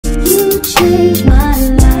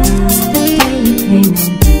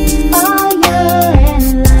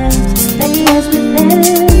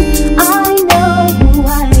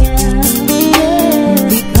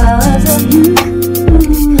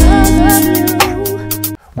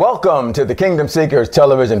Welcome to the Kingdom Seekers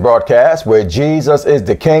television broadcast, where Jesus is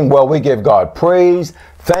the King. Well, we give God praise,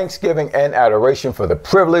 thanksgiving, and adoration for the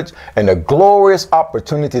privilege and the glorious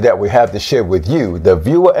opportunity that we have to share with you, the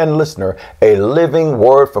viewer and listener, a living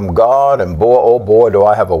word from God. And boy, oh boy, do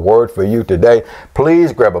I have a word for you today.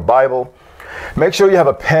 Please grab a Bible. Make sure you have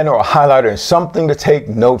a pen or a highlighter and something to take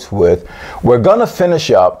notes with. We're going to finish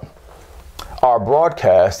up our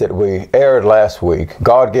broadcast that we aired last week.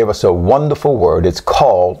 God gave us a wonderful word. It's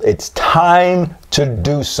called, it's time to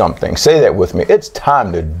do something. Say that with me. It's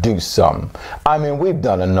time to do something. I mean, we've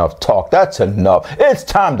done enough talk. That's enough. It's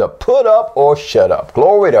time to put up or shut up.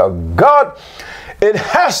 Glory to God. It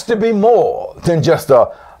has to be more than just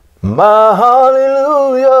a my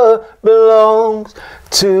hallelujah belongs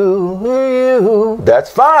to you.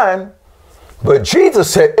 That's fine. But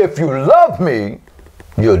Jesus said, if you love me,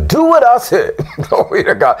 you'll do what I said. Glory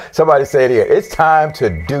to God. Somebody say it here. It's time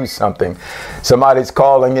to do something. Somebody's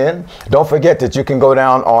calling in. Don't forget that you can go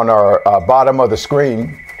down on our bottom of the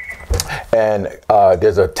screen, and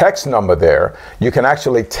there's a text number there. You can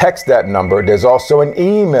actually text that number. There's also an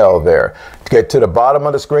email there. Get to the bottom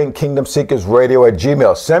of the screen,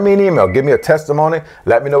 kingdomseekersradio@gmail. Send me an email. Give me a testimony.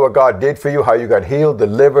 Let me know what God did for you, how you got healed,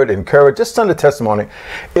 delivered, encouraged. Just send a testimony.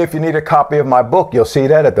 If you need a copy of my book, you'll see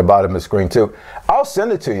that at the bottom of the screen too. I'll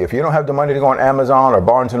send it to you. If you don't have the money to go on Amazon or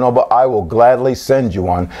Barnes & Noble, I will gladly send you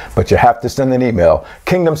one. But you have to send an email,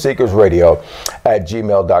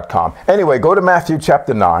 kingdomseekersradio@gmail.com. Anyway, go to Matthew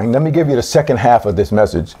chapter 9. Let me give you the second half of this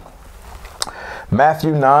message.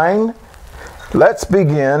 Matthew 9. Let's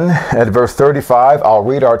begin at verse 35. I'll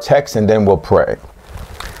read our text and then we'll pray.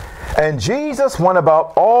 And Jesus went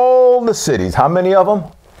about all the cities. How many of them?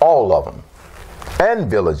 All of them. And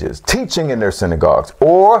villages, teaching in their synagogues,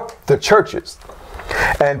 or the churches,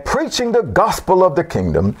 and preaching the gospel of the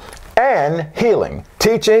kingdom, and healing.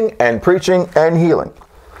 Teaching and preaching and healing.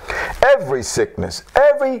 Every sickness,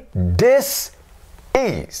 every disease.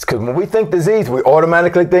 Because when we think disease, we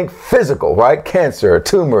automatically think physical, right? Cancer,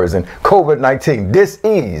 tumors, and COVID-19,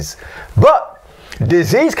 disease. But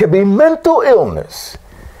disease could be mental illness.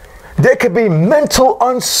 There could be mental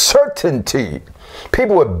uncertainty.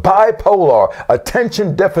 People with bipolar,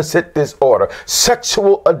 attention deficit disorder,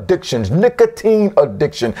 sexual addictions, nicotine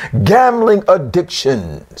addiction, gambling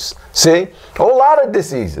addictions. See, a lot of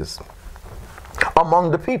diseases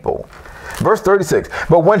among the people. Verse 36,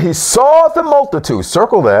 but when he saw the multitude,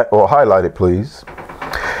 circle that or highlight it, please.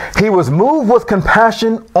 He was moved with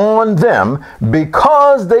compassion on them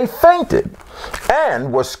because they fainted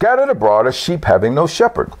and were scattered abroad as sheep having no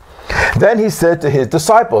shepherd. Then he said to his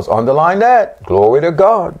disciples, underline that, glory to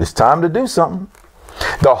God, it's time to do something.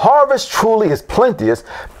 The harvest truly is plenteous,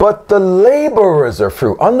 but the laborers are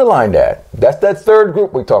few. Underline that. That's that third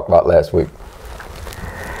group we talked about last week.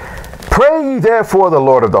 Pray ye therefore the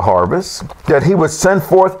Lord of the harvest, that he would send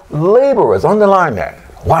forth laborers. Underline that.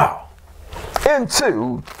 Wow.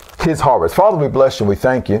 Into his harvest. Father, we bless you. We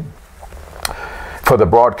thank you for the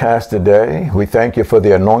broadcast today. We thank you for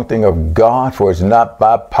the anointing of God, for it's not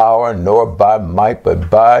by power nor by might, but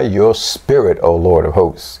by your spirit, O Lord of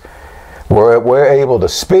hosts. We're able to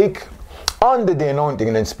speak under the anointing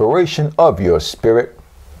and inspiration of your spirit.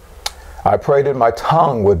 I pray that my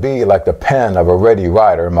tongue would be like the pen of a ready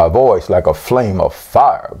writer, my voice like a flame of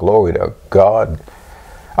fire. Glory to God.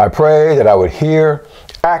 I pray that I would hear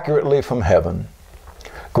accurately from heaven.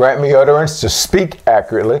 Grant me utterance to speak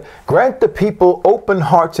accurately. Grant the people open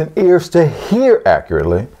hearts and ears to hear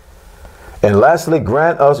accurately. And lastly,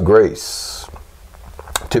 grant us grace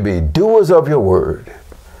to be doers of your word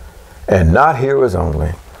and not hearers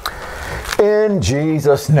only. In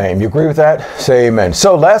Jesus' name. You agree with that? Say amen.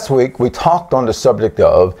 So last week we talked on the subject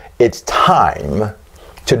of it's time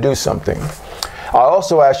to do something. I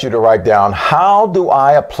also asked you to write down, how do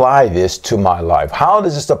I apply this to my life? How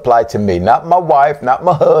does this apply to me? Not my wife, not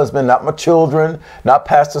my husband, not my children, not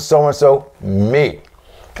Pastor so-and-so, me.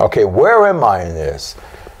 Okay, where am I in this?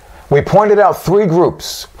 We pointed out three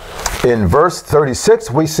groups. In verse 36,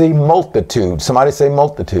 we see multitudes. Somebody say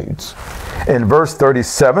multitudes. In verse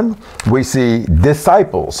 37, we see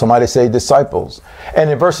disciples. Somebody say disciples. And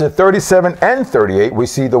in verses 37 and 38, we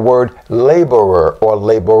see the word laborer or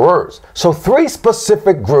laborers. So three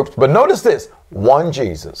specific groups, but notice this, one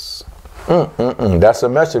Jesus. That's a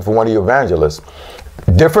message for one of you evangelists.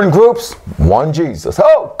 Different groups, one Jesus.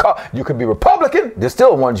 Oh, God. You could be Republican, there's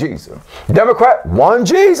still one Jesus. Democrat, one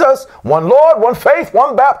Jesus. One Lord, one faith,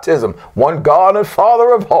 one baptism. One God and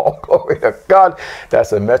Father of all. Glory to God.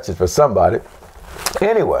 That's a message for somebody.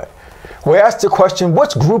 Anyway, we asked the question,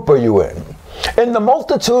 which group are you in? In the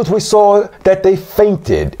multitudes, we saw that they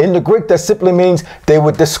fainted. In the Greek, that simply means they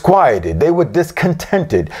were disquieted, they were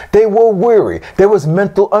discontented, they were weary. There was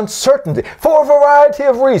mental uncertainty for a variety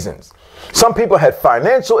of reasons. Some people had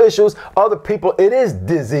financial issues. Other people, it is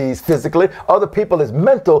disease physically. Other people, it's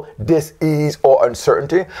mental dis-ease or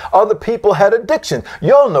uncertainty. Other people had addiction.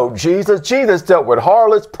 Y'all know Jesus. Jesus dealt with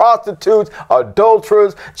harlots, prostitutes,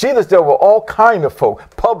 adulterers. Jesus dealt with all kind of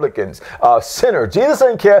folk, publicans, sinners. Jesus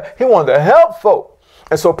didn't care. He wanted to help folk.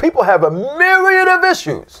 And so people have a myriad of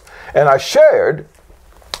issues. And I shared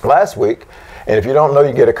last week, and if you don't know,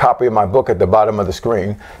 you get a copy of my book at the bottom of the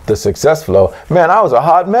screen, The Success Flow. Man, I was a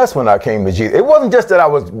hot mess when I came to Jesus. It wasn't just that I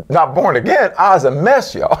was not born again. I was a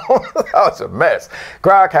mess, y'all. I was a mess.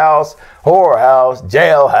 Crack house, whore house,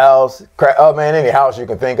 jail house, any house you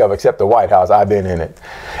can think of except the White House. I've been in it.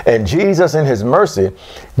 And Jesus, in his mercy,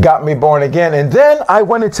 got me born again. And then I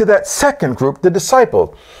went into that second group, the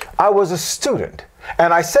disciple. I was a student.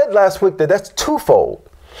 And I said last week that that's twofold.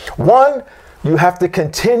 One, you have to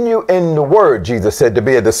continue in the word, Jesus said, to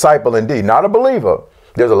be a disciple indeed, not a believer.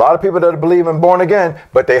 There's a lot of people that believe in born again,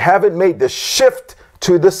 but they haven't made the shift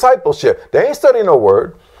to discipleship. They ain't studying no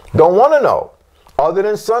word, don't want to know. Other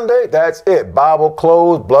than Sunday, that's it. Bible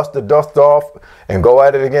closed, blush the dust off, and go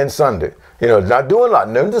at it again Sunday. You know, not doing a lot.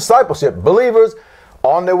 No discipleship. Believers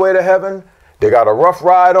on their way to heaven, they got a rough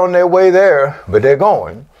ride on their way there, but they're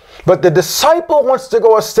going. But the disciple wants to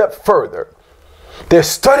go a step further. They're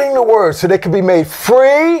studying the word so they can be made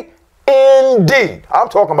free indeed. I'm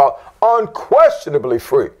talking about unquestionably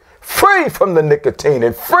free. Free from the nicotine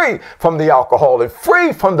and free from the alcohol and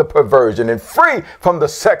free from the perversion and free from the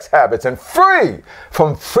sex habits and free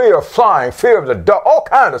from fear of flying, fear of the dark, all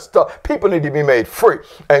kind of stuff. People need to be made free.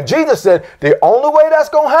 And Jesus said, the only way that's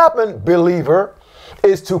going to happen, believer,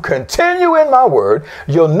 is to continue in my word.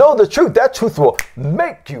 You'll know the truth. That truth will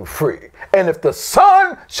make you free. And if the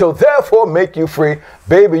Son shall therefore make you free,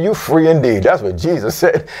 baby, you free indeed. That's what Jesus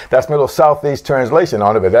said. That's my little Southeast translation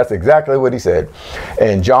on it, but that's exactly what he said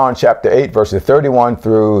in John chapter 8, verses 31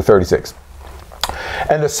 through 36.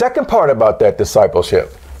 And the second part about that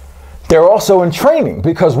discipleship, they're also in training,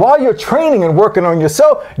 because while you're training and working on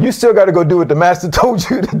yourself, you still got to go do what the master told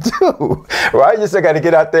you to do, right? You still got to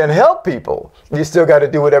get out there and help people. You still got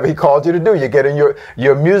to do whatever he called you to do. You're getting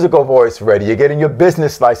your musical voice ready. You're getting your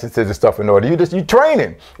business licenses and stuff in order. You're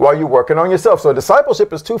training while you're working on yourself. So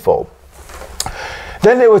discipleship is twofold.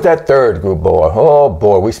 Then there was that third group, boy. Oh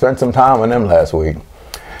boy, we spent some time on them last week.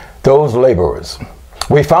 Those laborers.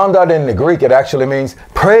 We found out in the Greek, it actually means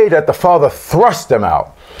pray that the Father thrust them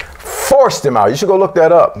out. Forced him out. You should go look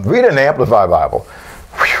that up. Read it in the Amplified Bible.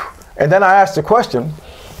 Whew. And then I asked the question,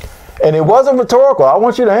 and it wasn't rhetorical. I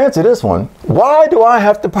want you to answer this one. Why do I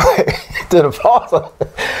have to pray to the Father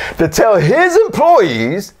to tell his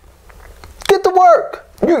employees, get to work?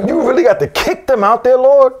 You really got to kick them out there,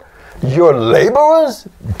 Lord? Your laborers,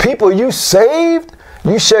 people you saved,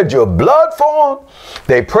 you shed your blood for them.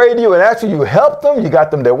 They prayed to you and asked you helped them. You got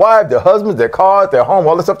them their wives, their husbands, their cars, their home,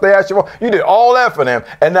 all the stuff they asked you for. You did all that for them.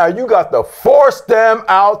 And now you got to force them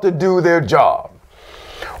out to do their job.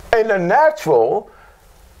 In the natural,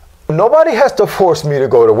 nobody has to force me to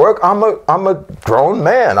go to work. I'm a grown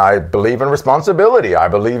man. I believe in responsibility. I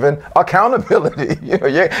believe in accountability. You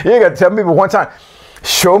ain't got to tell me but one time.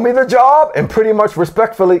 Show me the job and pretty much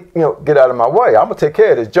respectfully, get out of my way. I'm going to take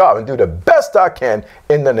care of this job and do the best I can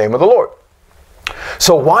in the name of the Lord.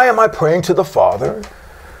 So why am I praying to the Father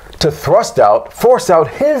to force out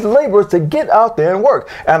his laborers to get out there and work?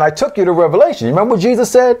 And I took you to Revelation. You remember what Jesus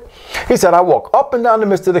said? He said, I walk up and down the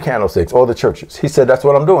midst of the candlesticks, or the churches. He said, that's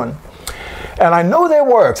what I'm doing. And I know their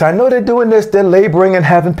works. I know they're doing this. They're laboring and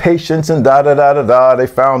having patience and da-da-da-da-da. They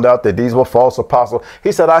found out that these were false apostles.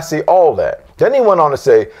 He said, I see all that. Then he went on to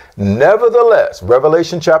say, nevertheless,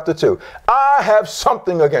 Revelation chapter 2, I have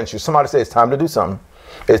something against you. Somebody say, it's time to do something.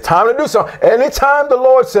 It's time to do something. Anytime the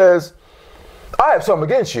Lord says, I have something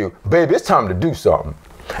against you, baby, it's time to do something.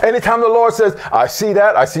 Anytime the Lord says, I see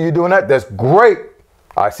that, I see you doing that, that's great.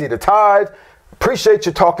 I see the tithe. Appreciate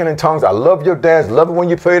you talking in tongues. I love your dance. Love it when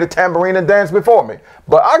you play the tambourine and dance before me.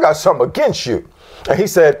 But I got something against you. And he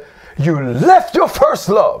said, you left your first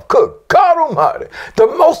love. Good God Almighty. The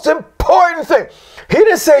most important thing. He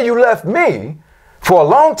didn't say you left me. For a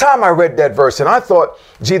long time I read that verse and I thought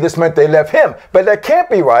Jesus meant they left him. But that can't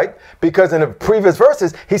be right, because in the previous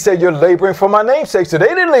verses, he said you're laboring for my name's sake. So they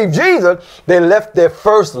didn't leave Jesus. They left their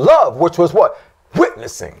first love, which was what?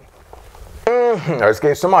 Witnessing. I just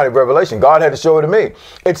gave somebody a revelation. God had to show it to me.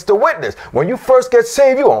 It's the witness. When you first get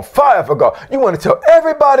saved, you're on fire for God. You want to tell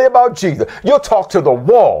everybody about Jesus. You'll talk to the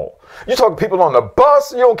wall. You talk to people on the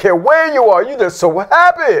bus. You don't care where you are. You're just so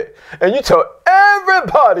happy. And you tell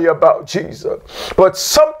everybody about Jesus. But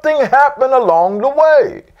something happened along the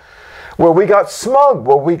way where we got smug,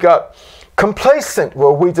 where we got complacent,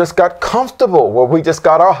 where we just got comfortable, where we just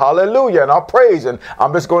got our hallelujah and our praise, and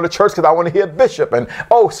I'm just going to church because I want to hear Bishop, and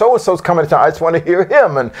oh, so-and-so's coming to town, I just want to hear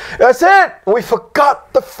him, and that's it. We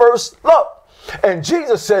forgot the first love. And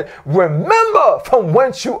Jesus said, remember from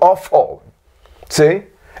whence you are fallen. See?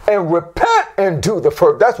 And repent and do the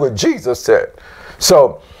first. That's what Jesus said.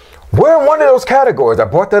 So we're in one of those categories. I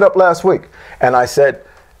brought that up last week, and I said,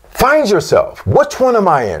 find yourself. Which one am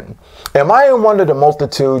I in? Am I in one of the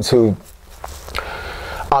multitudes who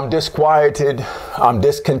I'm disquieted, I'm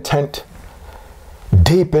discontent,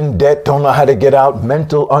 deep in debt, don't know how to get out,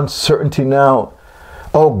 mental uncertainty now.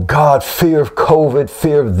 Oh God, fear of COVID,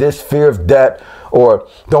 fear of this, fear of that, or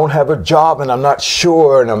don't have a job and I'm not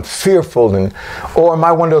sure and I'm fearful, or am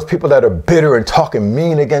I one of those people that are bitter and talking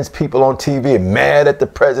mean against people on TV and mad at the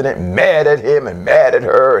president, mad at him and mad at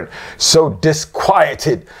her and so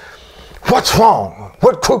disquieted? What's wrong?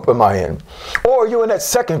 What group am I in? Or are you in that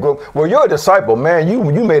second group where you're a disciple, man,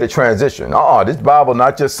 you made a transition. This Bible,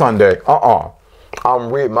 not just Sunday.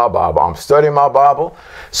 I'm reading my Bible. I'm studying my Bible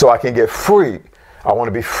so I can get free. I want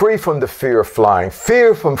to be free from the fear of flying,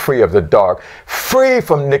 free of the dark, free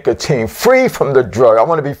from nicotine, free from the drug. I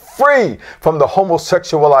want to be free from the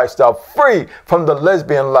homosexual lifestyle, free from the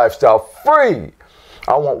lesbian lifestyle, free.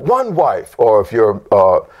 I want one wife, or if you're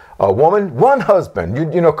a woman, one husband.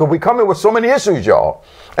 You know, because we come in with so many issues, y'all,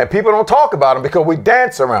 and people don't talk about them because we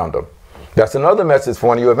dance around them. That's another message for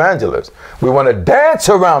one of you evangelists. We want to dance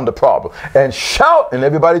around the problem and shout, and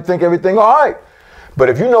everybody think everything all right. But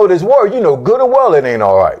if you know this word, you know good and well it ain't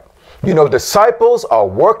all right. You know, disciples are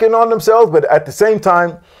working on themselves, but at the same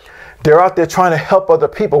time, they're out there trying to help other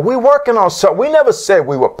people. We working on something. We never said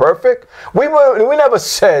we were perfect. We never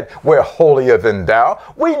said we're holier than thou.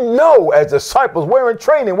 We know as disciples, we're in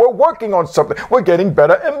training. We're working on something. We're getting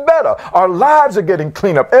better and better. Our lives are getting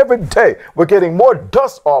cleaned up every day. We're getting more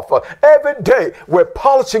dust off us. Every day, we're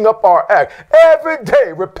polishing up our act. Every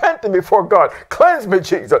day, repenting before God. Cleanse me,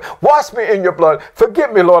 Jesus. Wash me in your blood.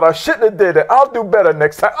 Forgive me, Lord. I shouldn't have did it. I'll do better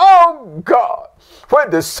next time. Oh, God. We're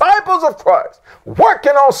disciples of Christ,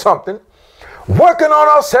 working on something, working on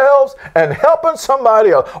ourselves and helping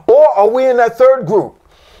somebody else. Or are we in that third group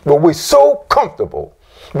where we're so comfortable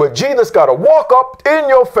where Jesus got to walk up in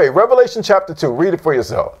your face? Revelation chapter 2, read it for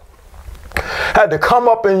yourself. Had to come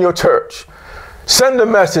up in your church, send a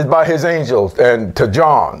message by his angels and to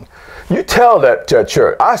John. You tell that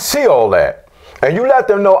church, I see all that. And you let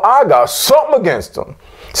them know I got something against them.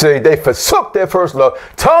 See, they forsook their first love.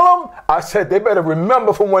 Tell them, I said, they better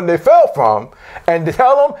remember from when they fell from, and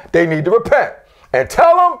tell them they need to repent. And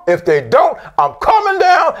tell them if they don't, I'm coming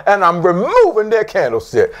down and I'm removing their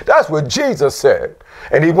candlestick. That's what Jesus said.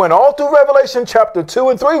 And he went all through Revelation chapter 2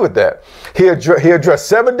 and 3 with that. He addressed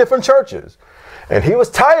 7 different churches. And he was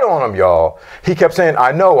tight on them, y'all. He kept saying,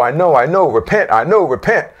 I know, repent, I know,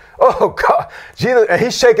 repent. Oh, God. Jesus, and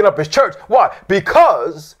he's shaking up his church. Why?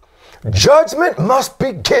 Because judgment must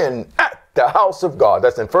begin at the house of God.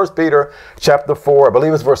 That's in 1 Peter chapter 4, I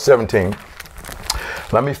believe it's verse 17.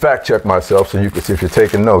 Let me fact check myself so you can see if you're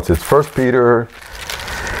taking notes. It's 1 Peter,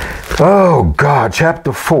 oh God,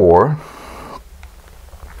 chapter 4.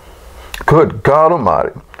 Good God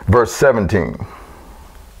Almighty. Verse 17.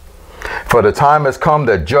 For the time has come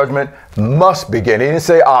that judgment must begin. He didn't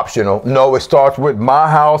say optional. No, it starts with my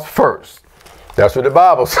house first. That's what the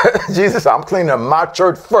Bible says. Jesus, I'm cleaning up my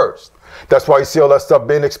church first. That's why you see all that stuff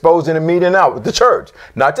being exposed in the media now with the church.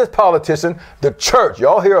 Not just politicians, the church.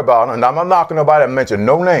 Y'all hear about it, and I'm not knocking nobody that mention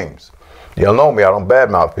no names. You'll know me, I don't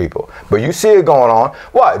badmouth people. But you see it going on.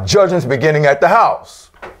 Why? Judgment's beginning at the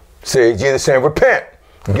house. See, Jesus saying, repent.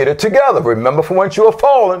 Get it together. Remember from whence you are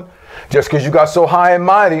fallen. Just because you got so high and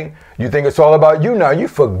mighty, you think it's all about you now. You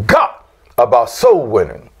forgot about soul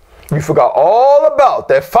winning. You forgot all about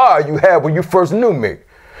that fire you had when you first knew me.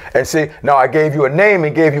 And see, now I gave you a name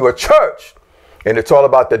and gave you a church. And it's all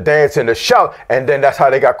about the dance and the shout. And then that's how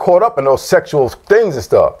they got caught up in those sexual things and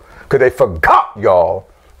stuff. Because they forgot, y'all.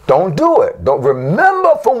 Don't do it. Don't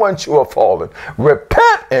remember from whence you are fallen.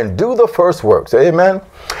 Repent and do the first works. Amen.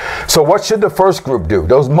 So what should the first group do?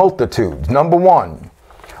 Those multitudes. Number one.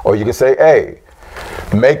 Or you can say, A,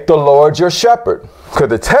 make the Lord your shepherd. Because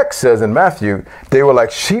the text says in Matthew, they were like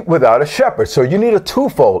sheep without a shepherd. So you need a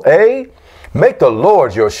twofold. A, make the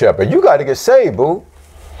Lord your shepherd. You got to get saved, boo.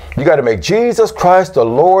 You got to make Jesus Christ the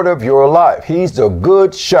Lord of your life. He's the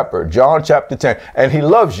good shepherd, John chapter 10, and he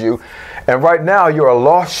loves you. And right now you're a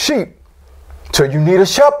lost sheep, so you need a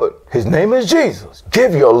shepherd. His name is Jesus.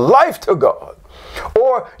 Give your life to God.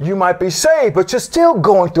 Or you might be saved, but you're still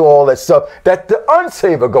going through all that stuff that the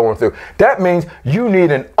unsaved are going through. That means you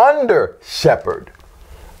need an under shepherd.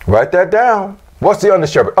 Write that down. What's the under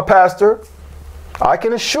shepherd? A pastor. I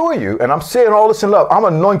can assure you, and I'm saying all this in love, I'm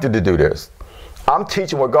anointed to do this. I'm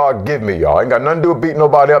teaching what God give me, y'all. Ain't got nothing to do with beating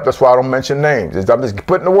nobody up. That's why I don't mention names. I'm just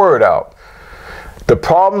putting the word out. The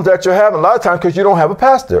problems that you're having a lot of times because you don't have a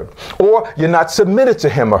pastor or you're not submitted to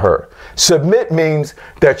him or her. Submit means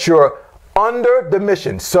that you're under the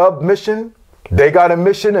mission. Submission, they got a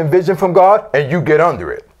mission and vision from God and you get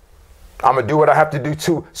under it. I'm going to do what I have to do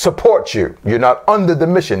to support you. You're not under the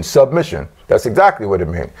mission, submission. That's exactly what it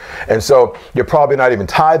means. And so you're probably not even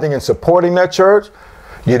tithing and supporting that church.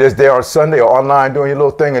 You're just there on Sunday or online doing your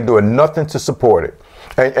little thing and doing nothing to support it.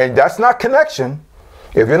 And that's not connection.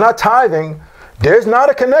 If you're not tithing, there's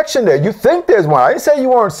not a connection there. You think there's one. I didn't say you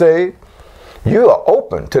weren't saved. You are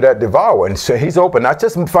open to that devourer. And so he's open, not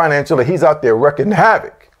just financially, he's out there wrecking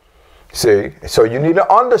havoc. See? So you need an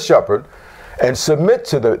under shepherd and submit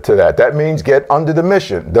to that. That means get under the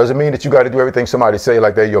mission. Doesn't mean that you got to do everything somebody say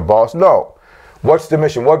like they're your boss. No. What's the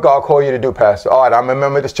mission? What God called you to do, Pastor? All right, I'm a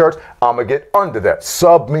member of this church. I'm going to get under that.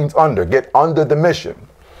 Sub means under. Get under the mission.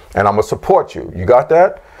 And I'm going to support you. You got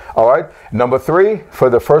that? All right. Number 3 for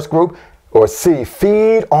the first group, or C,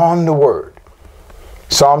 feed on the word.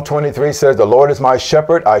 Psalm 23 says, the Lord is my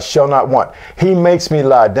shepherd, I shall not want. He makes me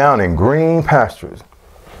lie down in green pastures.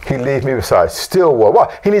 He leads me beside still water.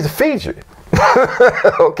 What? He needs to feed you.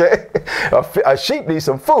 Okay? A sheep needs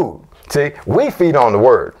some food. See, we feed on the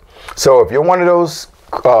word. So if you're one of those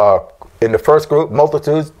in the first group,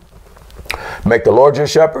 multitudes, make the Lord your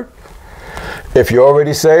shepherd. If you're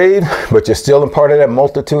already saved, but you're still in part of that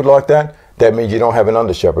multitude like that, that means you don't have an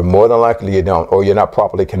under shepherd. More than likely you don't, or you're not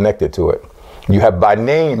properly connected to it. You have by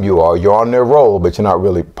name you're on their roll, but you're not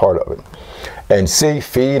really part of it. And C,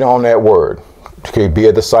 feed on that word. Okay, be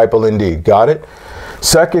a disciple indeed. Got it?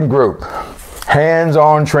 Second group,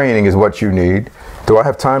 hands-on training is what you need. Do I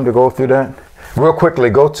have time to go through that? Real quickly,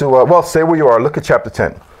 go to, well, stay where you are. Look at chapter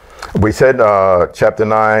 10. We said chapter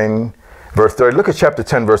 9, verse 30. Look at chapter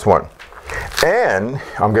 10, verse 1. And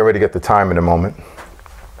I'm getting ready to get the time in a moment.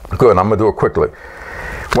 Good, I'm going to do it quickly.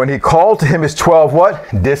 When he called to him his 12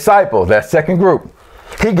 what? Disciples, that second group.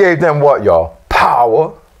 He gave them what, y'all?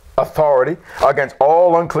 Power, authority against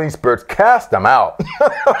all unclean spirits. Cast them out.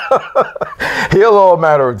 Heal all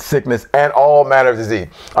manner of sickness and all manner of disease.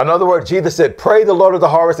 In other words, Jesus said, pray the Lord of the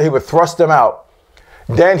harvest that he would thrust them out.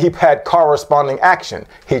 Then he had corresponding action.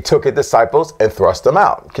 He took his disciples and thrust them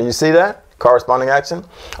out. Can you see that? Corresponding action.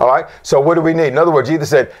 All right. So what do we need? In other words, Jesus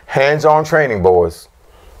said, hands-on training, boys.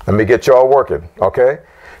 Let me get y'all working. Okay.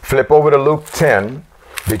 Flip over to Luke 10.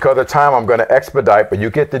 Because of time, I'm going to expedite, but you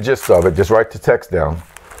get the gist of it. Just write the text down.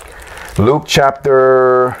 Luke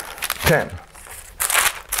chapter 10.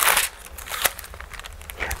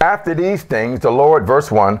 After these things, the Lord, verse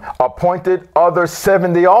 1, appointed other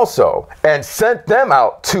 70 also, and sent them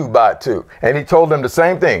out 2 by 2. And he told them the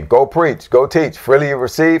same thing. Go preach, go teach, freely you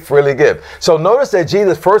receive, freely give. So notice that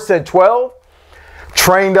Jesus first said 12,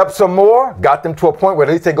 trained up some more, got them to a point where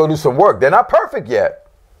they say go do some work. They're not perfect yet.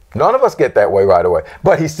 None of us get that way right away.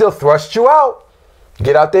 But he still thrusts you out.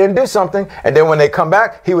 Get out there and do something. And then when they come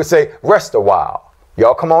back, he would say, rest a while.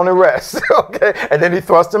 Y'all come on and rest. Okay. And then he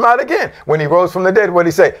thrust them out again. When he rose from the dead, what did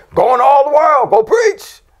he say? Go in all the world. Go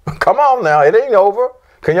preach. Come on now. It ain't over.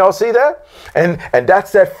 Can y'all see that? And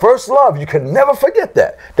that's that first love. You can never forget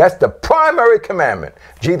that. That's the primary commandment.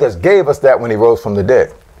 Jesus gave us that when he rose from the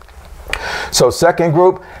dead. So second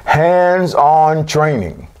group, hands-on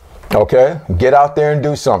training. Okay. Get out there and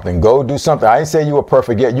do something. Go do something. I didn't say you were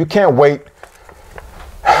perfect yet. You can't wait.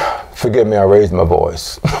 Forgive me, I raised my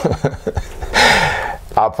voice.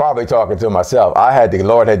 I'm probably talking to myself. The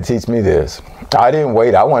Lord had to teach me this. I didn't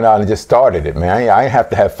wait. I went out and just started it, man. I didn't have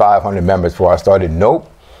to have 500 members before I started. Nope.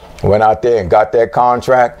 Went out there and got that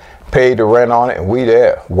contract, paid the rent on it, and we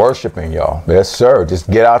there worshiping, y'all. Yes, sir.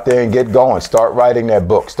 Just get out there and get going. Start writing that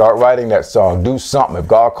book. Start writing that song. Do something. If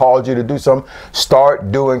God called you to do something,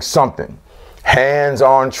 start doing something.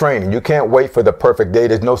 Hands-on training. You can't wait for the perfect day.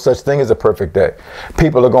 There's no such thing as a perfect day.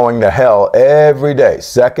 People are going to hell every day,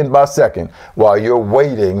 second by second, while you're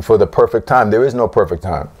waiting for the perfect time. There is no perfect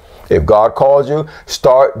time. If God calls you,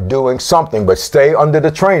 start doing something, but stay under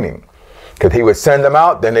the training. Because he would send them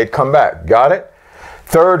out, then they'd come back. Got it?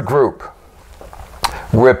 Third group,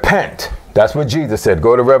 repent. That's what Jesus said.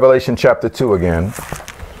 Go to Revelation chapter 2 again.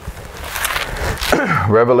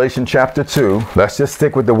 Revelation chapter 2. Let's just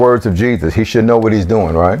stick with the words of Jesus. He should know what he's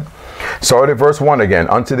doing, right? Start at verse 1 again.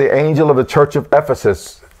 Unto the angel of the church of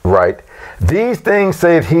Ephesus write, these things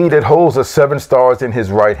saith he that holds the 7 stars in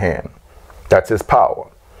his right hand. That's his power.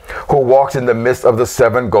 Who walks in the midst of the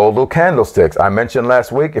 7 golden candlesticks. I mentioned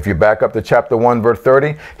last week, if you back up to chapter 1, verse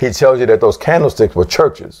 30, he tells you that those candlesticks were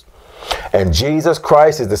churches. And Jesus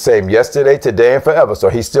Christ is the same yesterday, today, and forever. So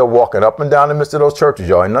he's still walking up and down in the midst of those churches,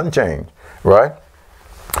 y'all. Ain't nothing changed, right?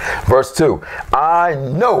 Verse 2, I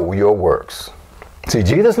know your works. See,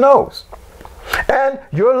 Jesus knows. And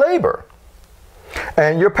your labor.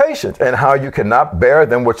 And your patience, and how you cannot bear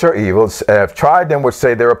them which are evil, and have tried them which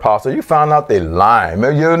say they're apostles. You found out they lying.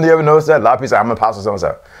 You ever notice that? A lot of people say, I'm an apostle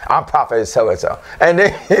so-and-so. I'm prophet so-and-so. And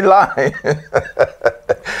they lying.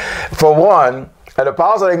 For one, an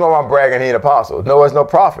apostle ain't go around bragging he an apostle. No, it's no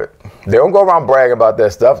prophet. They don't go around bragging about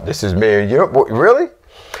that stuff. This is me and you. Really?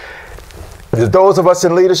 Those of us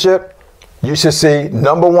in leadership, you should see,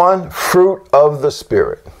 number 1, fruit of the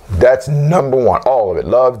Spirit. That's number 1, all of it.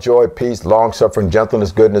 Love, joy, peace, long-suffering,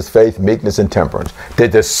 gentleness, goodness, faith, meekness, and temperance.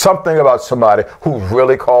 There's something about somebody who's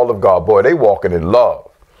really called of God. Boy, they walking in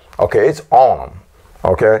love. Okay, it's on them.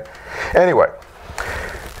 Okay? Anyway,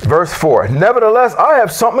 verse 4. Nevertheless, I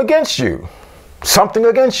have something against you. Something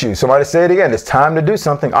against you. Somebody say it again. It's time to do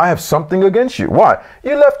something. I have something against you. Why?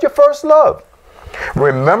 You left your first love.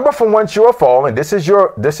 Remember from whence you are fallen. This is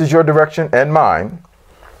your direction and mine.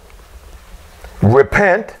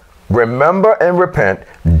 Repent. Remember and repent,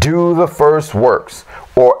 do the first works,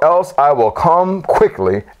 or else I will come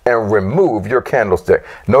quickly and remove your candlestick.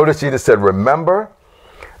 Notice Jesus said, remember,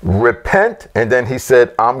 repent, and then he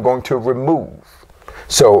said, I'm going to remove.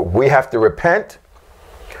 So we have to repent.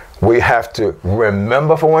 We have to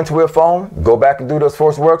remember from whence we have fallen, go back and do those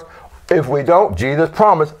first works. If we don't, Jesus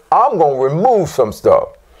promised, I'm going to remove some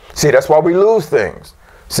stuff. See, that's why we lose things.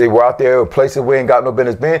 See, we're out there in places we ain't got no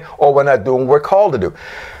business being, or we're not doing what we're called to do.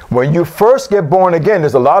 When you first get born again,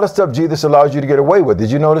 there's a lot of stuff Jesus allows you to get away with.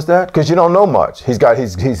 Did you notice that? Because you don't know much.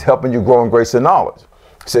 He's helping you grow in grace and knowledge.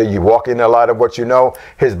 So you walk in a lot of what you know.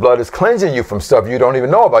 His blood is cleansing you from stuff you don't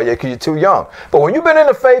even know about yet because you're too young. But when you've been in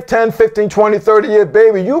the faith 10, 15, 20, 30 years,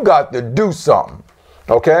 baby, you got to do something.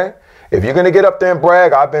 Okay? If you're going to get up there and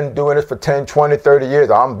brag, I've been doing this for 10, 20, 30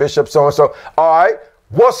 years. I'm Bishop so-and-so. All right.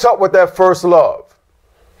 What's up with that first love?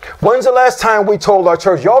 When's the last time we told our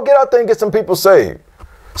church, y'all get out there and get some people saved?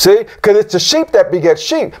 See, because it's the sheep that beget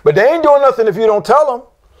sheep, but they ain't doing nothing if you don't tell them.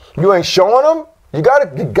 You ain't showing them. You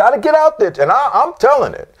gotta get out there, and I'm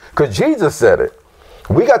telling it because Jesus said it.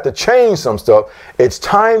 We got to change some stuff. It's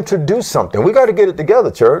time to do something. We got to get it together,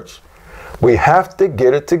 church. We have to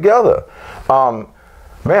get it together.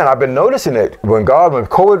 Man, I've been noticing it when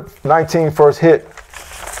COVID-19 first hit.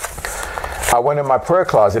 I went in my prayer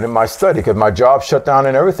closet in my study because my job shut down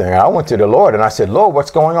and everything. And I went to the Lord and I said, Lord,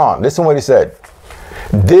 what's going on? Listen to what he said.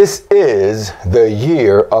 This is the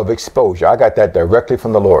year of exposure. I got that directly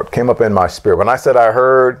from the Lord. Came up in my spirit. When I said I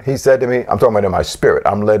heard, he said to me, I'm talking about in my spirit.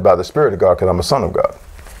 I'm led by the Spirit of God because I'm a son of God.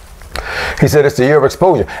 He said it's the year of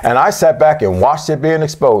exposure. And I sat back and watched it being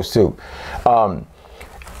exposed too.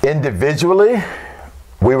 Individually,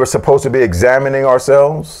 we were supposed to be examining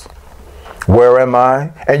ourselves. Where am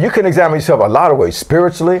I? And you can examine yourself a lot of ways.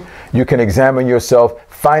 Spiritually, you can examine yourself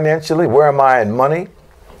financially. Where am I in money?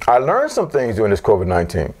 I learned some things during this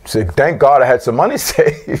COVID-19. So thank God I had some money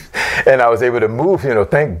saved and I was able to move,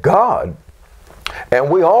 thank God. And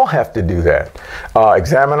we all have to do that.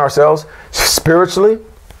 Examine ourselves spiritually.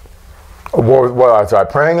 Was I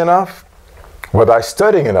praying enough? Was I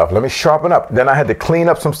studying enough? Let me sharpen up. Then I had to clean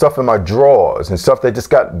up some stuff in my drawers and stuff that just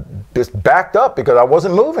got backed up because I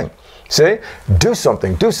wasn't moving. See? Do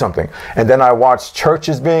something, do something. And then I watched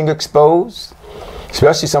churches being exposed.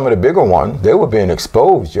 Especially some of the bigger ones, they were being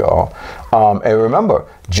exposed, y'all. And remember,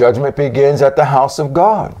 judgment begins at the house of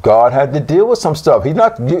God. God had to deal with some stuff.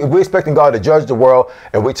 We're expecting God to judge the world,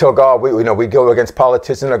 and we tell God, we go against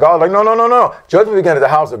politicians, and God like, no. Judgment begins at the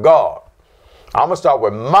house of God. I'm going to start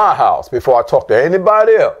with my house before I talk to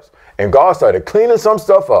anybody else. And God started cleaning some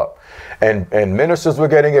stuff up. And ministers were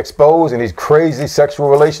getting exposed in these crazy sexual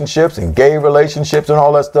relationships and gay relationships and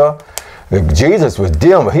all that stuff. Jesus was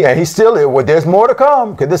dealing with, and he still is. Well, there's more to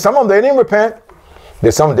come because there's some of them they didn't repent.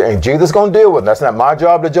 There's some, and Jesus is going to deal with them. That's not my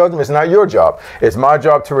job to judge them. It's not your job. It's my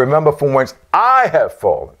job to remember from whence I have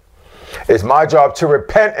fallen. It's my job to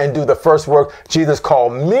repent and do the first work Jesus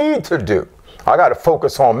called me to do. I got to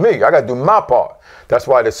focus on me. I got to do my part. That's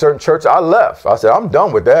why there's certain churches I left. I said, I'm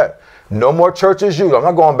done with that. No more church as usual. I'm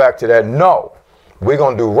not going back to that. No. We're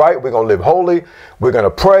going to do right. We're going to live holy. We're going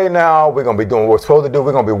to pray now. We're going to be doing what we're supposed to do.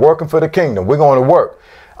 We're going to be working for the kingdom. We're going to work.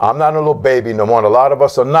 I'm not a little baby no more. A lot of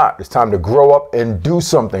us are not. It's time to grow up and do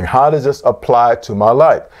something. How does this apply to my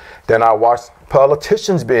life? Then I watch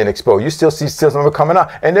politicians being exposed. You still see some coming out,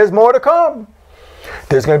 and there's more to come.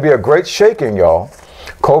 There's going to be a great shaking, y'all.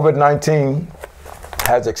 COVID-19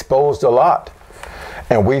 has exposed a lot.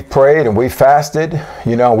 And we've prayed and we fasted.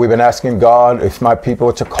 You know, we've been asking God, if my people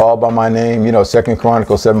which are called by my name, you know, 2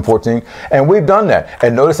 Chronicles 7:14. And we've done that.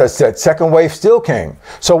 And notice I said second wave still came.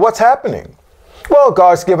 So what's happening? Well,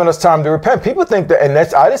 God's given us time to repent. People think that, and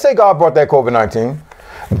that's, I didn't say God brought that COVID-19.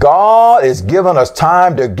 God is giving us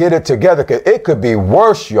time to get it together, because it could be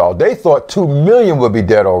worse, y'all. They thought 2 million would be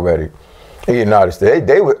dead already in the United States.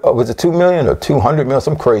 They was it 2 million or 200 million,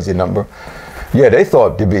 some crazy number. Yeah, they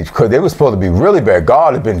thought to be, because they were supposed to be really bad.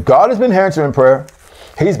 God has been answering prayer.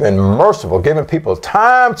 He's been merciful, giving people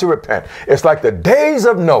time to repent. It's like the days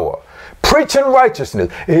of Noah, preaching righteousness.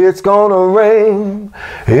 It's gonna rain,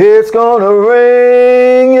 it's gonna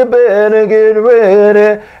rain. You better get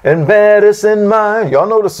ready and medicine mind. Y'all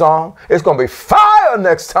know the song. It's gonna be fire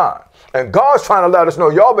next time. And God's trying to let us know,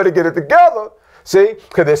 y'all better get it together. See,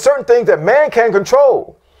 because there's certain things that man can't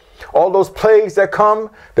control. All those plagues that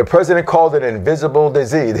come, the president called it invisible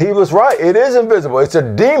disease. He was right. It is invisible. It's a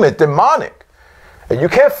demon, demonic. And you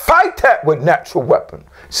can't fight that with natural weapons.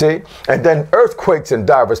 See? And then earthquakes in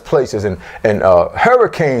diverse places and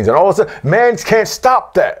hurricanes and all this. Man can't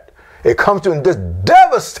stop that. It comes to just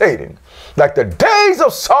devastating. Like the days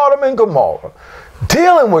of Sodom and Gomorrah.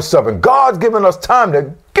 Dealing with something. God's given us time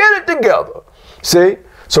to get it together. See?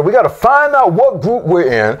 So we got to find out what group we're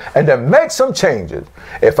in and then make some changes.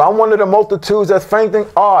 If I'm one of the multitudes that's fainting,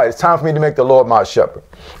 all right, it's time for me to make the Lord my shepherd.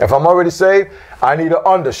 If I'm already saved, I need an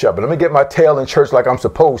under shepherd. Let me get my tail in church like I'm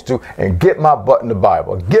supposed to and get my butt in the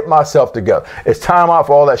Bible. Get myself together. It's time out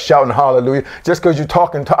for all that shouting hallelujah. Just because you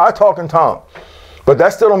I talk in tongues. But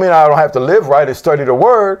that still don't mean I don't have to live right and study the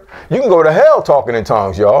word. You can go to hell talking in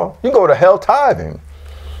tongues, y'all. You can go to hell tithing.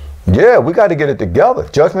 Yeah, we got to get it together.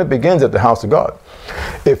 Judgment begins at the house of God.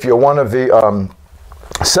 If you're one of the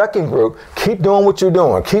second group, keep doing what you're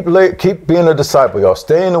doing. Keep being a disciple, y'all.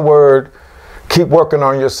 Stay in the word. Keep working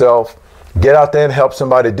on yourself. Get out there and help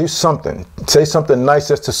somebody. Do something. Say something nice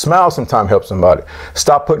just to smile sometime, help somebody.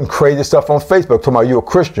 Stop putting crazy stuff on Facebook talking about you're a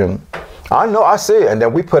Christian. I know, I see it. And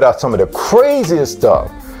then we put out some of the craziest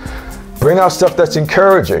stuff. Bring out stuff that's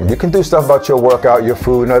encouraging. You can do stuff about your workout, your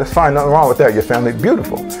food. No, that's fine. Nothing wrong with that. Your family,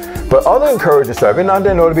 beautiful. But other encouraging stuff, every now and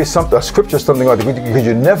then there ought to be something, a scripture, something like that, because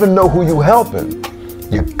you never know who you're helping.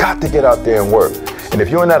 You got to get out there and work. And if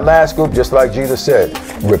you're in that last group, just like Jesus said,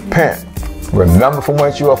 repent. Remember from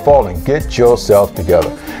whence you are falling. Get yourself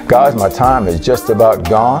together. Guys, my time is just about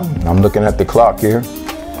gone. I'm looking at the clock here.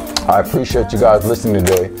 I appreciate you guys listening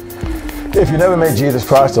today. If you never made Jesus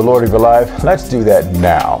Christ the Lord of your life, let's do that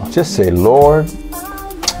now. Just say, Lord,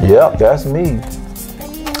 yep, that's me.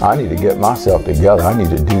 I need to get myself together. I need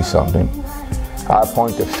to do something. I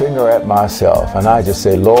point the finger at myself and I just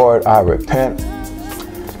say, Lord, I repent.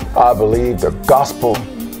 I believe the gospel.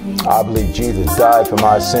 I believe Jesus died for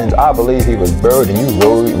my sins. I believe he was buried and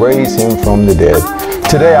you raised him from the dead.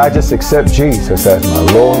 Today, I just accept Jesus as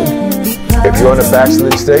my Lord. If you're in a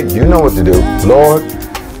backslidden state, you know what to do. Lord,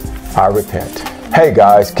 I repent. Hey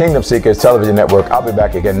guys, Kingdom Seekers Television Network. I'll be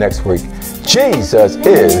back again next week. Jesus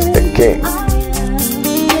is the King.